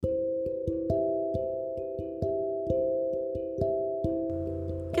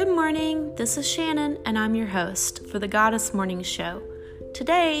Good morning, this is Shannon, and I'm your host for the Goddess Morning Show.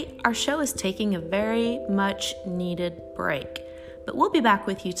 Today, our show is taking a very much needed break, but we'll be back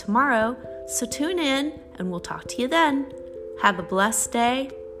with you tomorrow, so tune in and we'll talk to you then. Have a blessed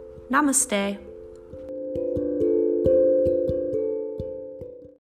day. Namaste.